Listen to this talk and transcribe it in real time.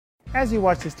As you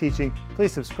watch this teaching,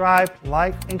 please subscribe,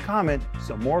 like, and comment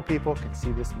so more people can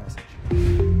see this message.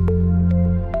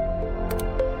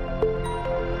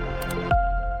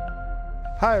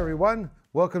 Hi everyone,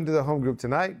 welcome to the home group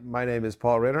tonight. My name is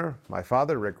Paul Renner. My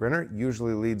father, Rick Renner,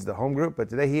 usually leads the home group, but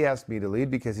today he asked me to lead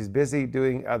because he's busy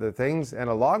doing other things. And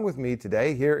along with me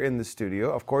today here in the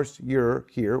studio, of course you're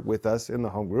here with us in the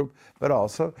home group, but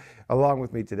also along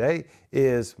with me today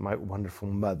is my wonderful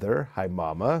mother. Hi,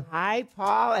 Mama. Hi,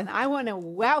 Paul, and I want to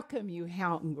welcome you,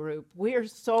 home group. We're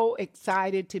so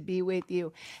excited to be with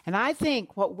you. And I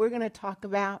think what we're going to talk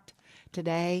about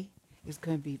today is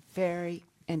going to be very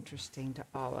interesting to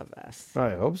all of us.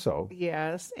 I hope so.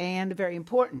 Yes, and very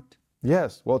important.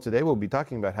 Yes. Well, today we'll be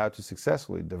talking about how to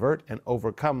successfully divert and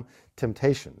overcome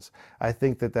temptations. I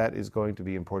think that is going to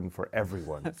be important for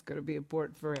everyone. That's going to be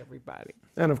important for everybody.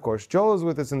 And of course, Joel is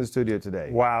with us in the studio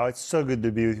today. Wow, it's so good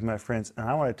to be with you, my friends. And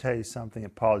I want to tell you something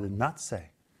that Paul did not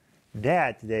say.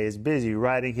 Dad today is busy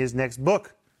writing his next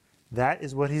book. That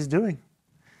is what he's doing.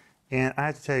 And I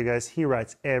have to tell you guys, he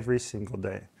writes every single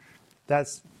day.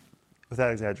 That's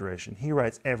without exaggeration. He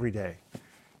writes every day.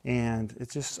 And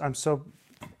it's just, I'm so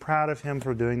proud of him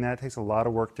for doing that. It takes a lot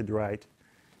of work to write.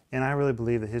 And I really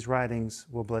believe that his writings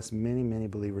will bless many, many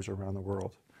believers around the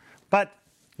world. But,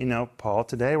 you know, Paul,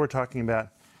 today we're talking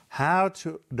about how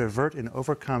to divert and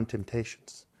overcome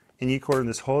temptations. And you can order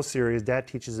this whole series Dad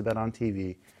teaches about on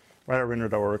TV, right at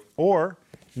Renner.org. Or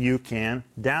you can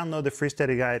download the free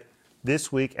study guide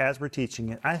this week as we're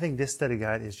teaching it. I think this study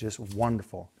guide is just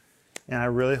wonderful. And I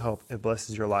really hope it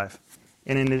blesses your life.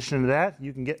 And in addition to that,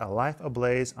 you can get A Life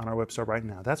Ablaze on our website right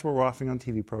now. That's what we're offering on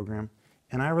TV program.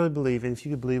 And I really believe, and if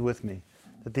you could believe with me,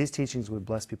 that these teachings would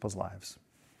bless people's lives.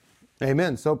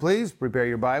 Amen. So please prepare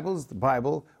your Bibles. The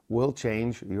Bible will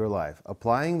change your life.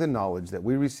 Applying the knowledge that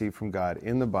we receive from God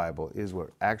in the Bible is what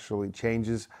actually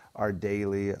changes our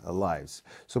daily lives.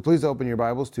 So please open your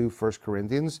Bibles to 1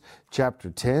 Corinthians chapter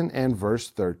 10 and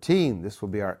verse 13. This will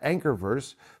be our anchor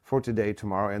verse for today,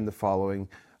 tomorrow, and the following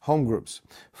home groups.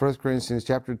 1 Corinthians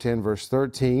chapter 10, verse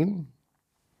 13.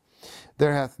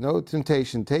 There hath no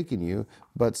temptation taken you,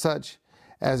 but such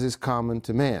as is common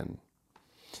to man.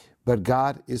 But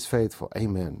God is faithful.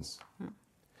 Amen.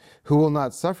 Who will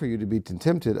not suffer you to be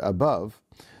tempted above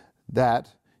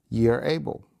that ye are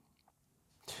able,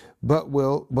 but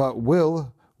will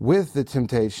with the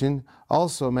temptation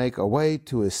also make a way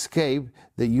to escape,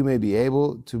 that you may be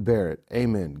able to bear it.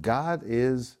 Amen. God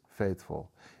is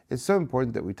faithful. It's so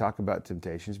important that we talk about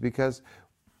temptations because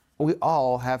we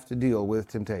all have to deal with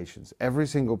temptations. Every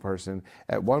single person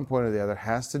at one point or the other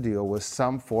has to deal with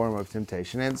some form of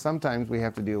temptation, and sometimes we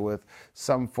have to deal with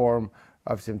some form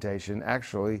of temptation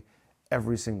actually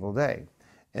every single day.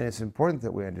 And it's important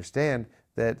that we understand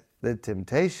that the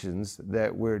temptations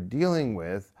that we're dealing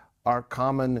with are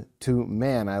common to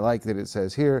man. I like that it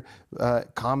says here,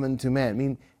 common to man, I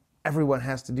mean everyone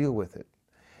has to deal with it.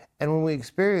 And when we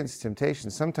experience temptation,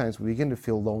 sometimes we begin to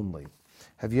feel lonely.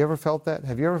 Have you ever felt that?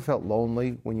 Have you ever felt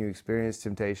lonely when you experience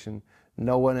temptation?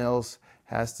 No one else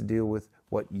has to deal with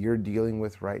what you're dealing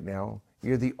with right now.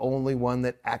 You're the only one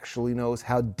that actually knows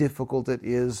how difficult it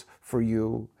is for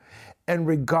you. And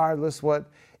regardless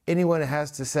what anyone has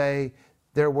to say,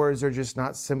 their words are just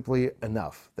not simply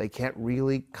enough. They can't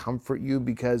really comfort you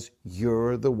because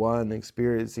you're the one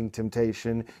experiencing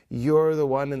temptation. You're the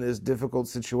one in this difficult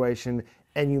situation,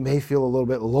 and you may feel a little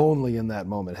bit lonely in that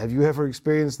moment. Have you ever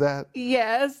experienced that?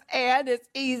 Yes, and it's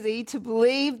easy to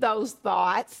believe those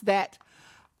thoughts that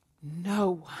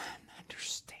no one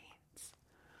understands.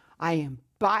 I am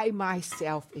by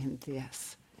myself in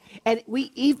this. And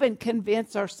we even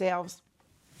convince ourselves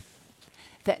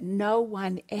that no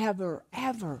one ever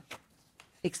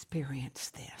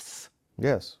experienced this.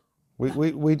 Yes, we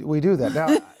do that.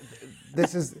 Now,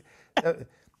 this is,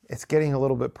 it's getting a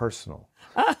little bit personal.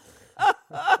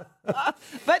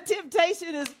 But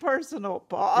temptation is personal,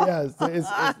 Paul. Yes,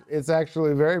 it's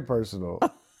actually very personal.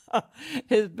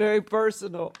 It's very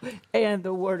personal. And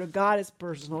the Word of God is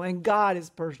personal. And God is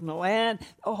personal. And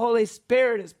the Holy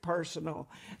Spirit is personal.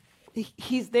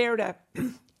 He's there to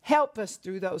help us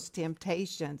through those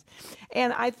temptations.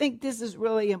 And I think this is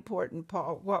really important,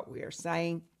 Paul, what we are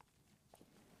saying,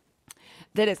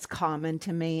 that it's common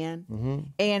to man. Mm-hmm.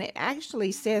 And it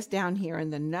actually says down here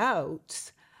in the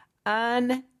notes,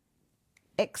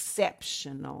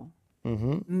 unexceptional,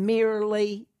 mm-hmm.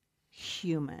 merely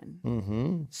human.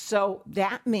 Mm-hmm. So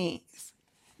that means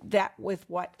that with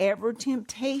whatever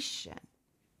temptation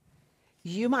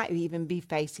you might even be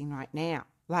facing right now,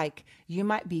 like you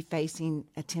might be facing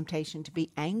a temptation to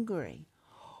be angry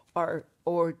or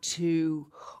to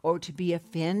be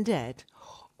offended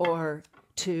or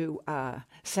to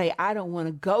say, I don't want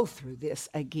to go through this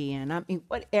again. I mean,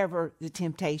 whatever the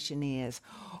temptation is,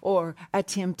 or a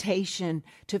temptation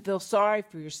to feel sorry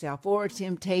for yourself, or a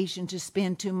temptation to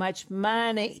spend too much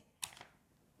money.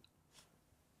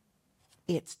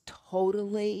 It's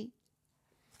totally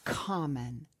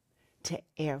common to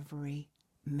every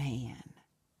man.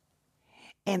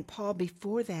 And Paul,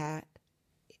 before that,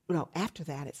 after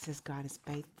that, it says God is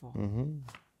faithful. Mm-hmm.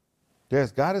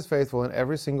 Yes, God is faithful in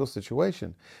every single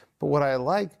situation. But what I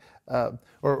like,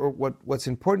 what's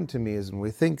important to me is when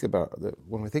we think about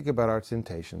our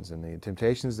temptations and the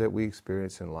temptations that we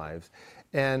experience in lives,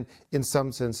 and in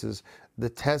some senses, the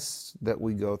tests that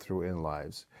we go through in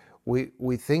lives,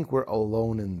 we think we're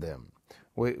alone in them.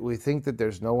 We think that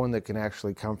there's no one that can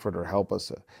actually comfort or help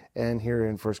us. And here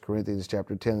in 1 Corinthians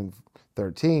chapter 10,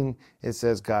 13, it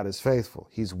says God is faithful.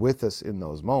 He's with us in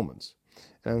those moments.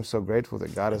 And I'm so grateful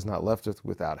that God has not left us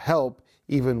without help,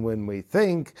 even when we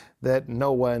think that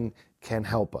no one can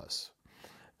help us.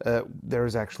 There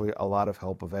is actually a lot of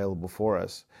help available for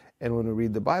us. And when we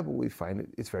read the Bible, we find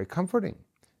it's very comforting.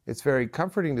 It's very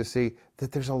comforting to see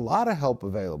that there's a lot of help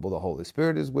available. The Holy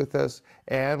Spirit is with us,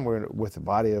 and we're with a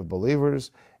body of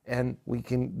believers, and we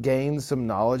can gain some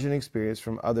knowledge and experience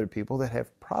from other people that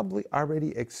have probably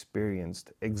already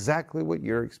experienced exactly what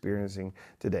you're experiencing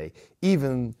today,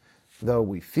 even though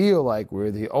we feel like we're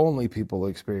the only people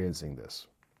experiencing this.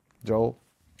 Joel?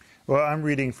 Well, I'm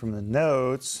reading from the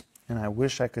notes, and I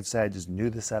wish I could say I just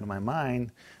knew this out of my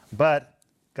mind, but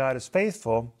God is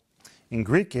faithful. In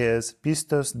Greek is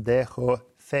pistos deho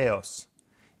theos,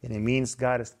 and it means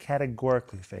God is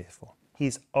categorically faithful.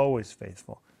 He's always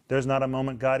faithful. There's not a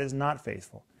moment God is not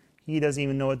faithful. He doesn't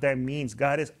even know what that means.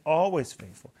 God is always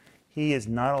faithful. He is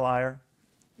not a liar,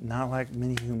 not like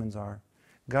many humans are.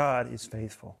 God is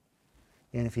faithful.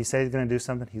 And if he says he's going to do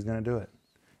something, he's going to do it.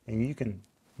 And you can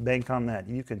bank on that.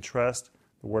 You can trust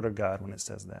the Word of God when it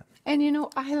says that. And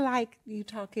I like you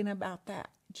talking about that,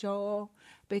 Joel,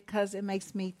 because it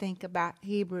makes me think about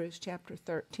Hebrews chapter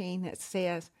 13 that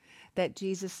says that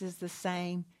Jesus is the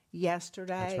same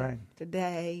yesterday, That's right.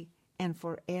 today, and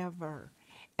forever.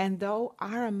 And though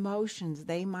our emotions,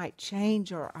 they might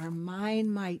change, or our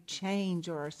mind might change,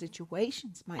 or our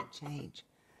situations might change,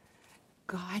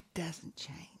 God doesn't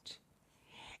change.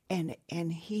 And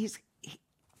he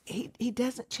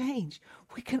doesn't change.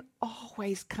 We can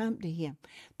always come to him.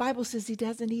 Bible says he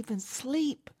doesn't even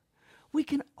sleep. We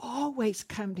can always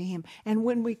come to him. And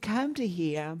when we come to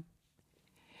him,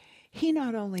 he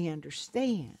not only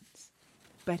understands,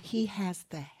 but he has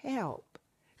the help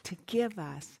to give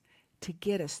us, to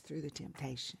get us through the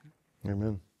temptation.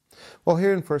 Amen. Well,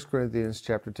 here in 1 Corinthians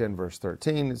chapter 10, verse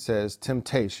 13, it says,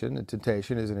 temptation, and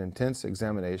temptation is an intense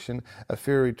examination, a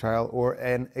fiery trial, or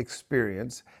an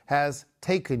experience, has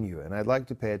taken you. And I'd like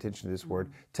to pay attention to this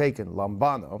word, taken.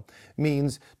 Lambano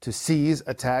means to seize,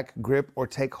 attack, grip, or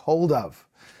take hold of.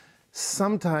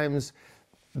 Sometimes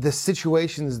the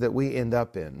situations that we end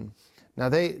up in, now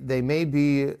they may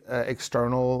be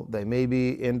external, they may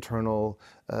be internal,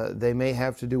 they may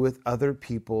have to do with other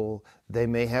people, they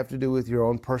may have to do with your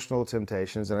own personal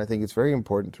temptations, and I think it's very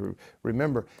important to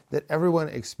remember that everyone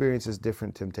experiences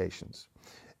different temptations.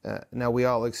 Now we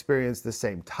all experience the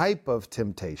same type of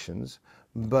temptations,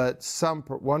 but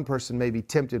one person may be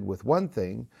tempted with one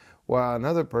thing, while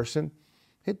another person,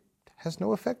 it has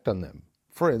no effect on them.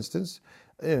 For instance,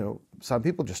 some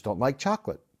people just don't like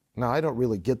chocolate. Now, I don't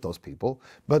really get those people,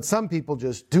 but some people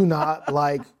just do not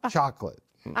like chocolate.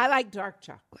 I like dark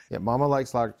chocolate. Yeah, Mama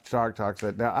likes dark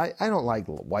chocolate. Now, I don't like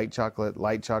white chocolate,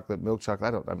 light chocolate, milk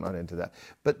chocolate. I'm not into that.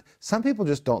 But some people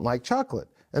just don't like chocolate.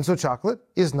 And so chocolate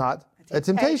is not a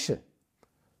temptation.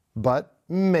 But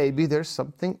maybe there's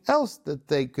something else that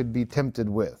they could be tempted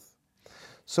with.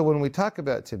 So when we talk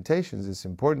about temptations, it's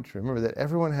important to remember that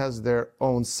everyone has their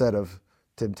own set of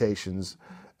temptations.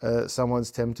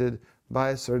 Someone's tempted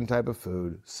by a certain type of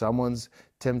food. Someone's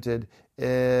tempted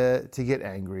to get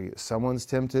angry. Someone's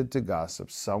tempted to gossip.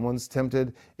 Someone's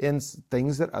tempted in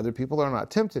things that other people are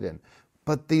not tempted in.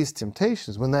 But these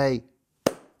temptations, when they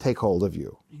take hold of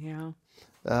you,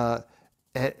 and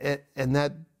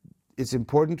that it's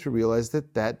important to realize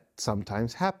that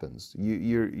sometimes happens.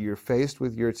 You're faced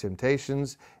with your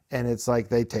temptations, and it's like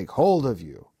they take hold of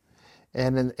you.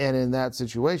 And in that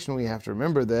situation, we have to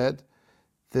remember that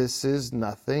this is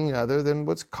nothing other than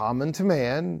what's common to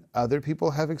man. Other people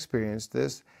have experienced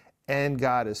this, and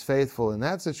God is faithful in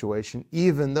that situation,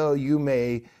 even though you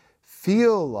may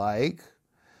feel like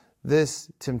this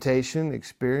temptation,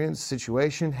 experience,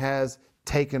 situation has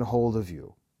taken hold of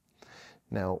you.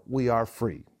 Now, we are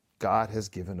free. God has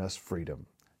given us freedom.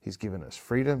 He's given us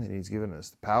freedom, and He's given us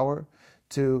the power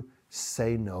to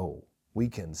say no. we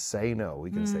can say no.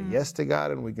 We can say yes to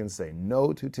God, and we can say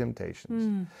no to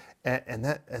temptations. And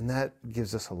that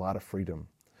gives us a lot of freedom.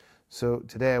 So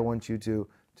today I want you to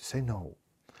say no.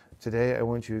 Today I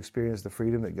want you to experience the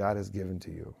freedom that God has given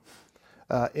to you.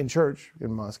 In church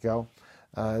in Moscow,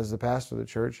 as the pastor of the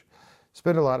church,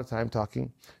 spend a lot of time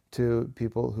talking to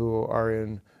people who are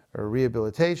in a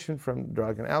rehabilitation from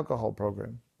drug and alcohol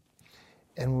program.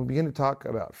 And when we begin to talk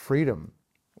about freedom,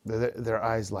 their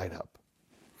eyes light up.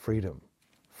 Freedom.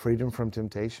 Freedom from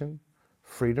temptation.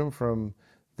 Freedom from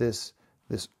these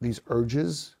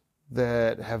urges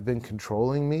that have been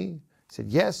controlling me. He said,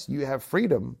 yes, you have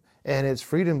freedom, and it's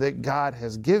freedom that God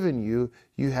has given you.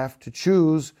 You have to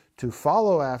choose to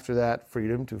follow after that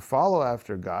freedom, to follow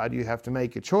after God. You have to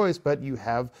make a choice, but you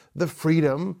have the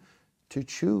freedom to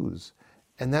choose.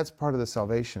 And that's part of the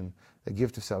salvation, the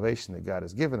gift of salvation that God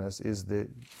has given us, is the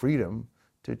freedom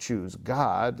to choose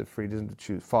God, the freedom to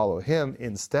choose, follow Him,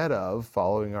 instead of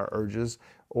following our urges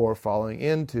or falling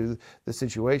into the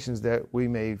situations that we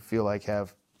may feel like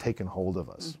have taken hold of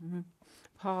us.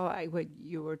 Paul, when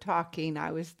you were talking,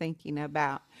 I was thinking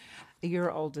about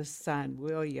your oldest son,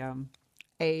 William.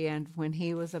 And when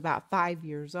he was about 5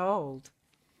 years old,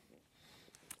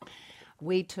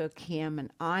 we took him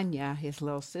and Anya, his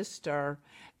little sister,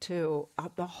 to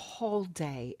the whole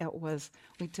day.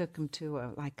 We took him to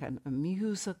a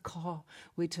musical.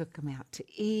 We took him out to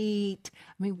eat.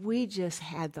 I mean, we just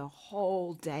had the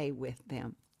whole day with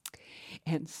them.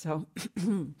 And so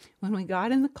when we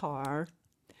got in the car,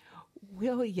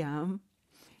 William,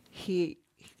 he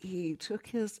took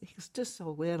he was just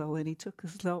so little, and he took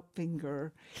his little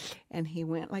finger and he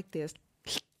went like this,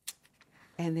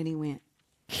 and then he went,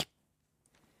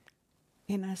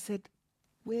 and I said,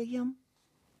 William,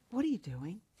 what are you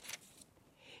doing?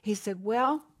 He said,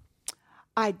 well,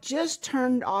 I just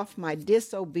turned off my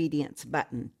disobedience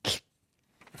button,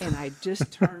 and I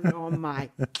just turned on my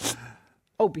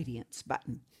obedience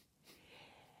button.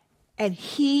 And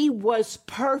he was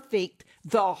perfect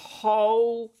the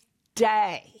whole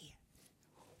day.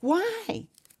 Why?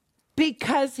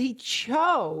 Because he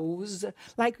chose,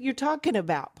 like you're talking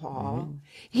about, Paul,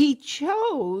 he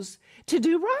chose to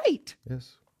do right.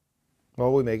 Yes.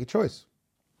 Well, we make a choice.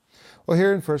 Well,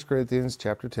 here in 1 Corinthians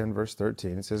chapter 10, verse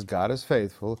 13, it says, God is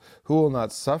faithful, who will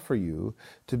not suffer you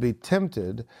to be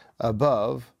tempted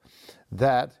above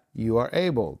that you are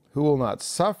able, who will not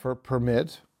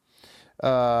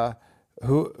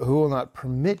who will not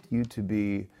permit you to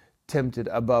be tempted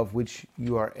above which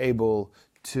you are able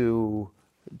to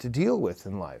deal with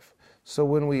in life. So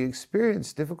when we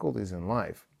experience difficulties in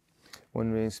life,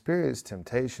 when we experience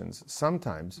temptations,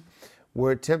 sometimes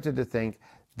we're tempted to think,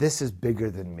 this is bigger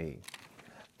than me.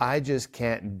 I just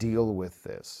can't deal with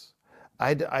this.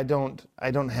 I don't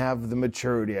have the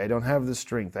maturity. I don't have the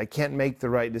strength. I can't make the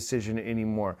right decision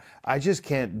anymore. I just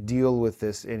can't deal with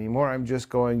this anymore. I'm just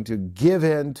going to give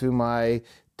in to my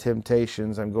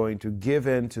temptations. I'm going to give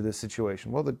in to the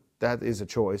situation. Well, that is a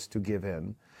choice, to give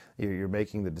in. You're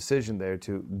making the decision there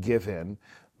to give in.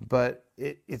 But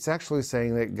it's actually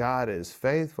saying that God is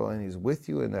faithful and He's with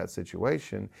you in that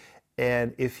situation.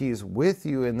 And if He's with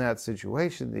you in that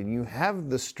situation, then you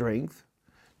have the strength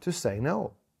to say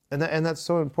no. And that's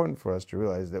so important for us to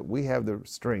realize, that we have the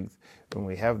strength and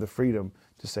we have the freedom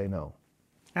to say no.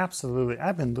 Absolutely.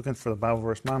 I've been looking for the Bible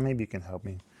verse. Mom, maybe you can help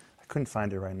me. I couldn't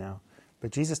find it right now.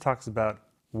 But Jesus talks about,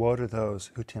 woe to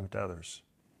those who tempt others.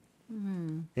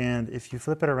 And if you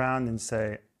flip it around and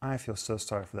say, I feel so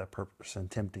sorry for that person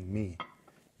tempting me.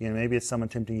 Maybe it's someone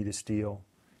tempting you to steal.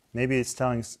 Maybe it's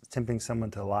tempting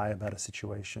someone to lie about a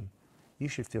situation. You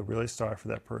should feel really sorry for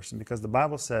that person, because the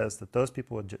Bible says that those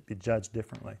people will be judged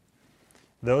differently.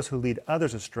 Those who lead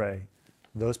others astray,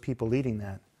 those people leading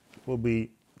that, will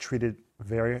be treated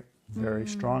very, very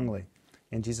strongly.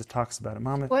 And Jesus talks about it.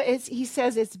 Mama? Well, he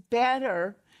says it's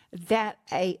better that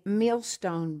a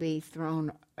millstone be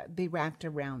wrapped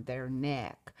around their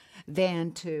neck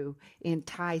than to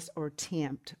entice or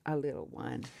tempt a little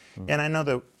one. And I know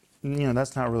that,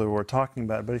 that's not really what we're talking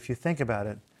about, but if you think about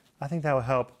it, I think that will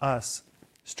help us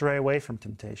stray away from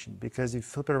temptation, because if you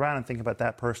flip it around and think about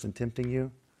that person tempting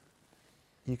you,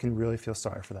 you can really feel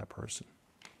sorry for that person.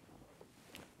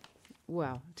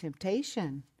 Well,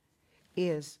 temptation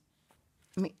is,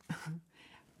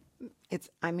 it's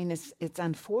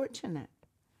unfortunate,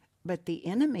 but the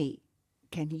enemy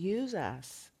can use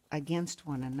us against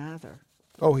one another.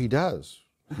 Oh, he does.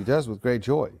 He does, with great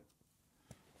joy.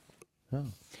 Yeah.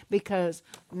 Because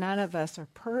none of us are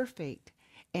perfect,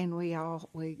 and we all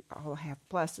have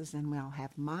pluses and we all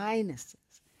have minuses.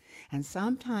 And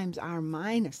sometimes our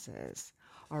minuses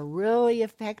are really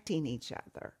affecting each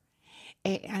other.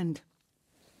 And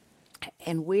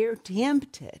And we're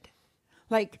tempted.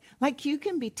 Like you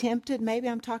can be tempted. Maybe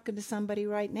I'm talking to somebody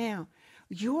right now.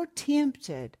 You're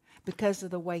tempted because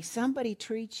of the way somebody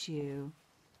treats you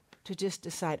to just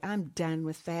decide, I'm done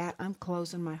with that. I'm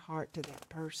closing my heart to that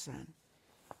person.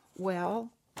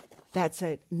 Well, that's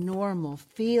a normal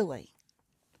feeling.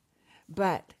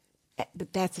 But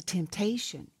that's a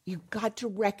temptation. You've got to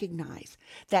recognize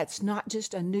that's not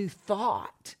just a new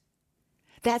thought.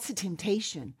 That's a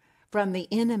temptation from the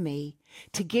enemy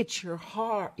to get your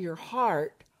heart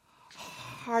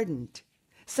hardened.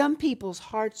 Some people's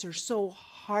hearts are so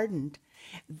hardened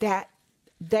that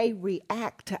they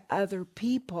react to other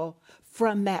people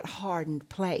from that hardened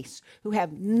place who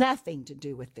have nothing to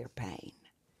do with their pain.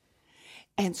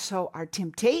 And so our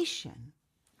temptation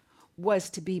was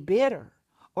to be bitter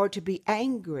or to be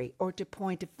angry or to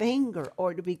point a finger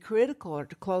or to be critical or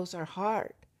to close our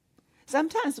heart.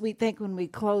 Sometimes we think when we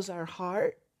close our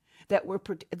heart that we're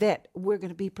going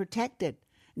to be protected.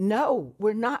 No,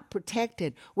 we're not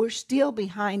protected. We're still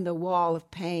behind the wall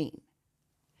of pain.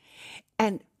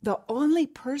 And the only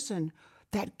person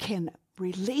that can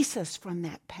release us from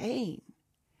that pain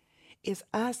is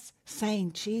us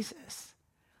saying, Jesus,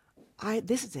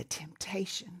 this is a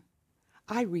temptation.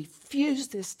 I refuse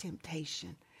this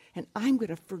temptation, and I'm going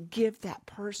to forgive that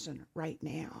person right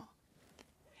now.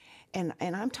 And I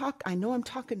know I'm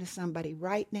talking to somebody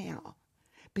right now,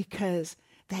 because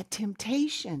that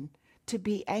temptation to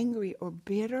be angry or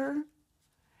bitter,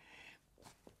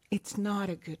 it's not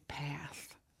a good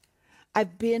path.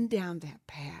 I've been down that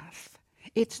path.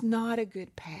 It's not a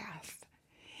good path.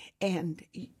 And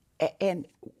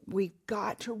we've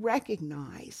got to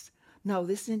recognize, no,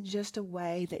 this isn't just a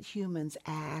way that humans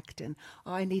act and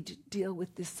I need to deal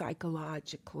with this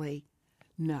psychologically.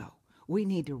 No. We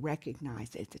need to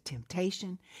recognize it's a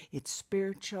temptation. It's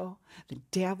spiritual. The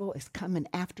devil is coming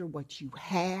after what you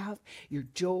have, your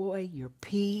joy, your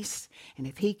peace. And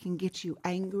if he can get you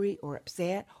angry or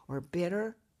upset or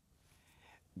bitter,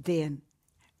 then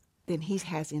he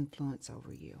has influence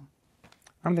over you.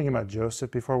 I'm thinking about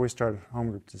Joseph. Before we started home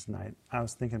group this night, I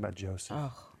was thinking about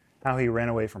Joseph. How he ran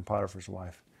away from Potiphar's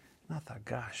wife. And I thought,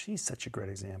 gosh, he's such a great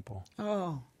example.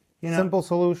 Simple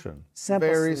solution.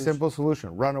 Very simple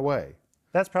solution. Run away.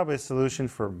 That's probably a solution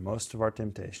for most of our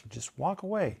temptation. Just walk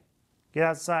away. Get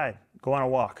outside. Go on a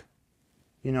walk.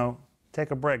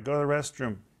 Take a break. Go to the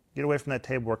restroom. Get away from that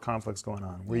table where conflict's going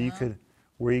on, where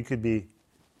you could be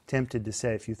tempted to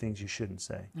say a few things you shouldn't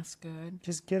say. That's good.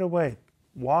 Just get away.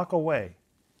 Walk away.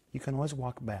 You can always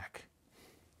walk back.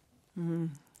 Mm-hmm.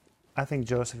 I think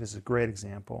Joseph is a great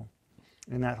example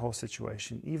in that whole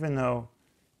situation, even though,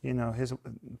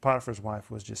 Potiphar's wife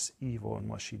was just evil in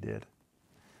what she did.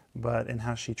 But in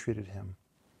how she treated him.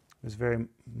 It was very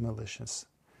malicious.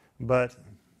 But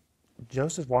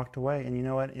Joseph walked away, and you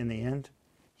know what? In the end,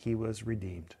 he was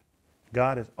redeemed.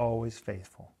 God is always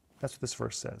faithful. That's what this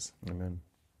verse says. Amen.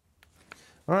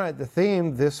 All right, the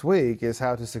theme this week is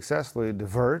how to successfully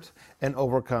divert and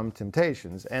overcome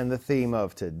temptations. And the theme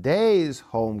of today's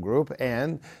home group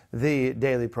and the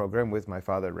daily program with my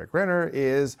father, Rick Renner,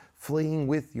 is fleeing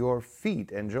with your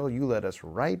feet. And Joel, you led us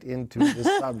right into the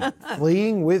subject,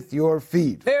 fleeing with your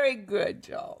feet. Very good,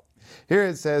 Joel. Here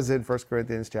it says in 1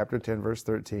 Corinthians chapter 10, verse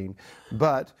 13,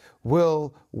 but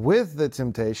will with the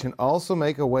temptation also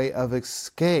make a way of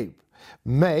escape.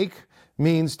 Make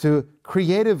means to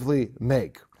creatively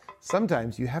make.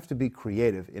 Sometimes you have to be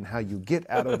creative in how you get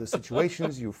out of the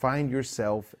situations you find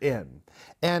yourself in.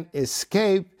 And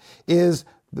escape is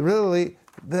really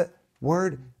the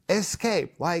word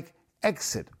escape, like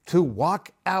exit, to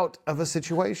walk out of a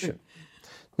situation.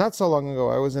 Not so long ago,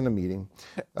 I was in a meeting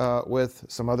with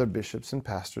some other bishops and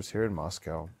pastors here in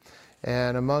Moscow,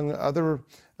 and among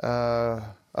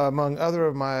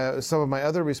some of my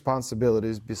other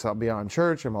responsibilities beyond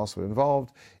church, I'm also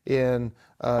involved in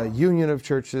a union of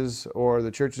churches, or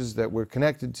the churches that we're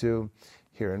connected to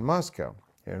here in Moscow,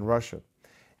 here in Russia.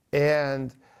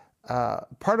 And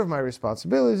part of my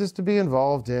responsibilities is to be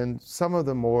involved in some of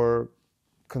the more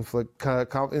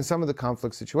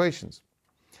conflict situations.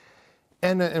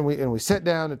 And we sit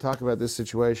down to talk about this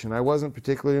situation. I wasn't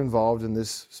particularly involved in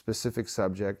this specific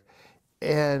subject,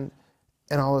 and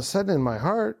all of a sudden in my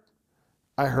heart,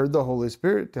 I heard the Holy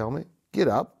Spirit tell me, get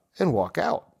up and walk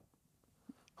out.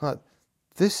 I thought,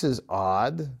 this is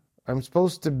odd. I'm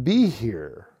supposed to be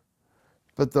here.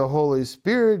 But the Holy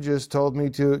Spirit just told me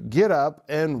to get up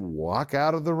and walk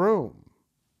out of the room.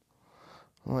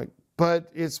 I'm like,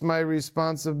 but it's my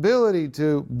responsibility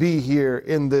to be here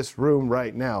in this room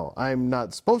right now. I'm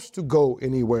not supposed to go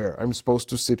anywhere. I'm supposed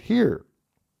to sit here.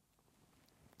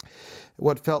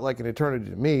 What felt like an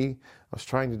eternity to me was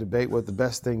trying to debate what the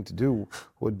best thing to do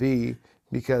would be,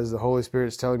 because the Holy Spirit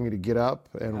is telling me to get up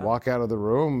and walk out of the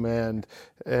room, and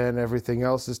everything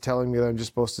else is telling me that I'm just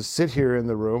supposed to sit here in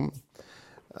the room.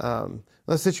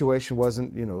 The situation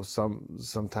wasn't,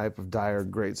 some type of dire,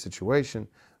 great situation,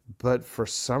 but for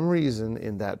some reason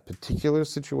in that particular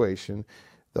situation,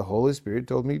 the Holy Spirit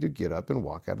told me to get up and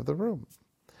walk out of the room.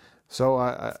 So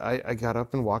I got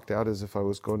up and walked out as if I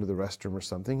was going to the restroom or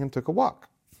something, and took a walk.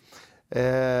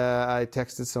 I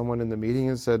texted someone in the meeting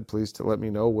and said, please to let me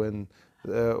know when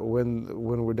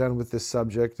we're done with this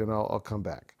subject, and I'll come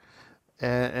back.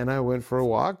 And I went for a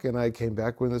walk, and I came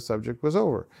back when the subject was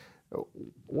over.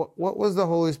 What was the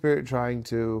Holy Spirit trying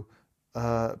to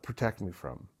protect me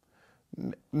from?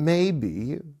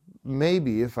 Maybe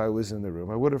if I was in the room,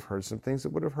 I would have heard some things that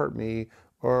would have hurt me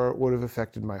or would have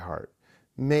affected my heart.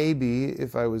 Maybe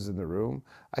if I was in the room,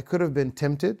 I could have been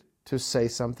tempted to say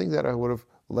something that I would have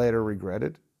later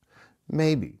regretted.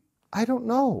 Maybe. I don't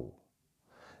know.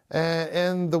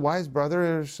 And the wise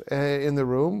brothers in the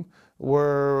room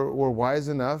were wise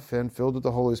enough and filled with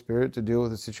the Holy Spirit to deal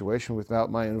with the situation without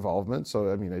my involvement.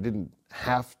 So, I didn't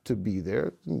have to be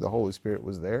there. The Holy Spirit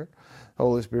was there. The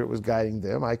Holy Spirit was guiding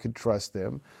them. I could trust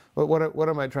them. But what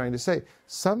am I trying to say?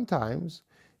 Sometimes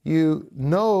you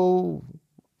know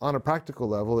on a practical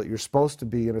level that you're supposed to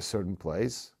be in a certain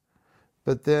place,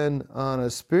 but then on a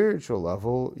spiritual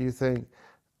level, you think,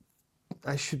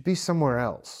 I should be somewhere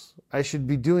else. I should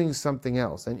be doing something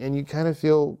else. And you kind of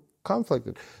feel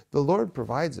conflicted. The Lord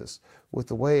provides us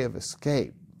with a way of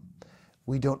escape.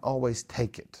 We don't always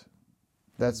take it.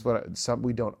 That's what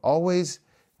we don't always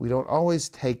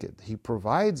take it. He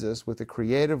provides us with a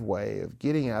creative way of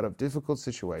getting out of difficult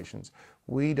situations.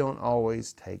 We don't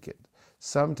always take it.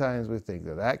 Sometimes we think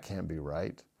that can't be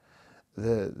right.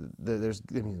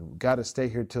 We've got to stay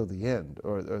here till the end,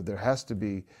 or there has to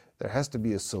be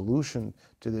a solution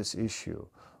to this issue,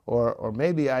 or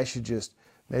maybe I should just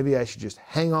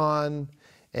hang on,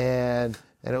 and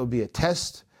it would be a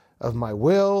test of my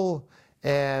will,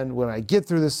 and when I get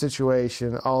through this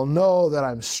situation, I'll know that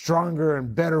I'm stronger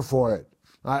and better for it.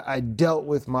 I dealt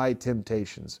with my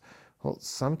temptations. Well,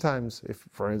 sometimes, if,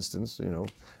 for instance,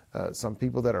 some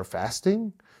people that are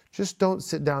fasting just don't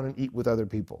sit down and eat with other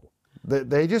people.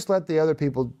 They just let the other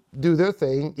people do their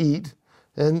thing, eat,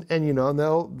 and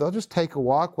they'll just take a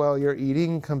walk while you're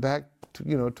eating, come back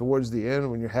towards the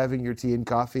end when you're having your tea and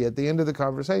coffee at the end of the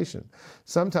conversation.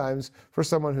 Sometimes for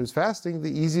someone who's fasting,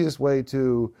 the easiest way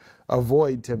to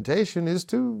avoid temptation is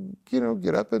to,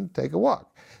 get up and take a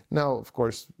walk. Now, of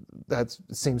course, it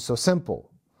seems so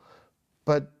simple,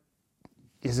 but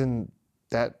isn't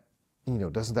that,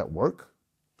 doesn't that work?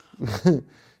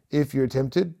 If you're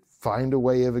tempted, find a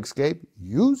way of escape.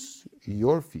 Use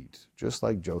your feet, just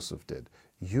like Joseph did.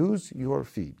 Use your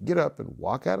feet. Get up and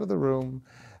walk out of the room.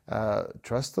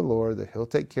 Trust the Lord that He'll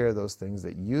take care of those things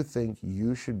that you think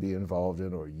you should be involved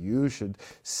in, or you should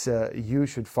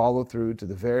follow through to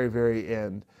the very, very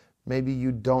end. Maybe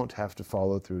you don't have to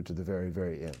follow through to the very,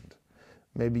 very end.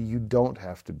 Maybe you don't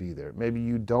have to be there. Maybe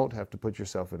you don't have to put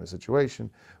yourself in a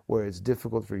situation where it's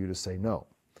difficult for you to say no.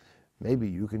 Maybe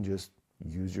you can just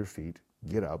use your feet,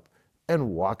 get up, and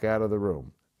walk out of the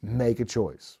room. Make a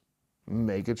choice.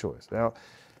 Make a choice. Now,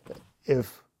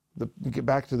 get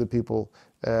back to the people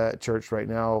at church right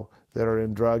now that are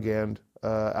in drug and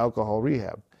alcohol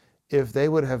rehab. If they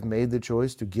would have made the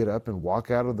choice to get up and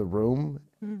walk out of the room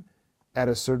at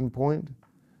a certain point,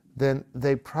 then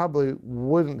they probably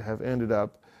wouldn't have ended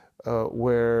up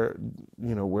where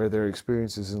their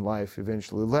experiences in life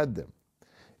eventually led them.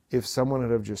 If someone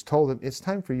had have just told them, it's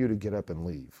time for you to get up and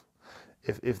leave.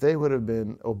 If they would have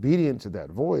been obedient to that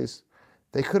voice,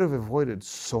 they could have avoided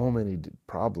so many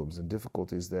problems and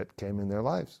difficulties that came in their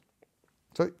lives.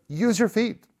 So use your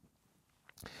feet.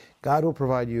 God will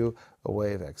provide you a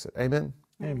way of exit. Amen?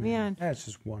 Amen. That's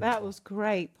just wonderful. That was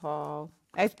great, Paul.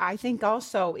 I think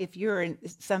also if you're in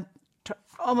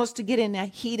almost to get in a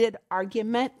heated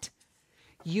argument,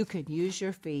 you could use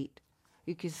your feet.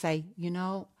 You could say,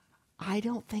 I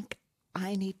don't think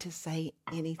I need to say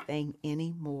anything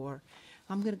anymore.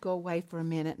 I'm going to go away for a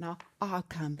minute and I'll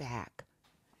come back.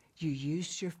 You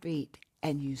used your feet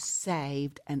and you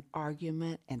saved an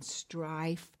argument and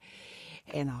strife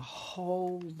and a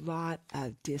whole lot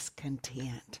of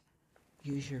discontent.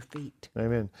 Use your feet.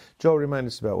 Amen. Joel, remind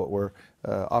us about what we're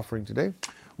offering today.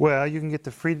 Well, you can get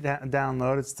the free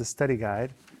download. It's the study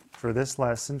guide for this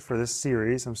lesson, for this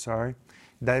series,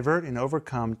 Divert and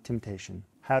Overcome Temptation.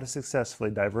 How to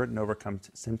successfully divert and overcome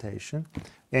temptation.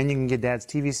 And you can get Dad's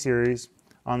TV series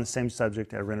on the same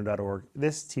subject at render.org.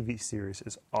 This TV series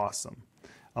is awesome.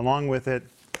 Along with it,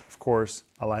 of course,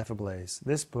 A Life Ablaze.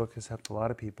 This book has helped a lot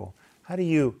of people. How do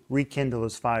you rekindle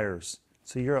those fires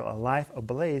so you're a life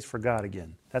ablaze for God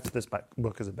again? That's what this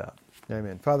book is about.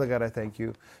 Amen. Father God, I thank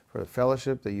you for the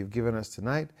fellowship that you've given us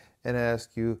tonight, and I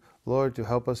ask you, Lord, to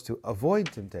help us to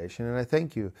avoid temptation. And I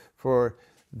thank you for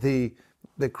the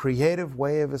creative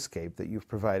way of escape that you've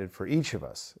provided for each of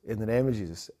us. In the name of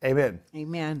Jesus, amen.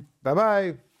 Amen.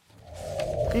 Bye-bye.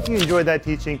 If you enjoyed that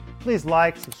teaching, please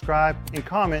like, subscribe, and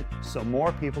comment so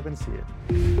more people can see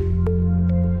it.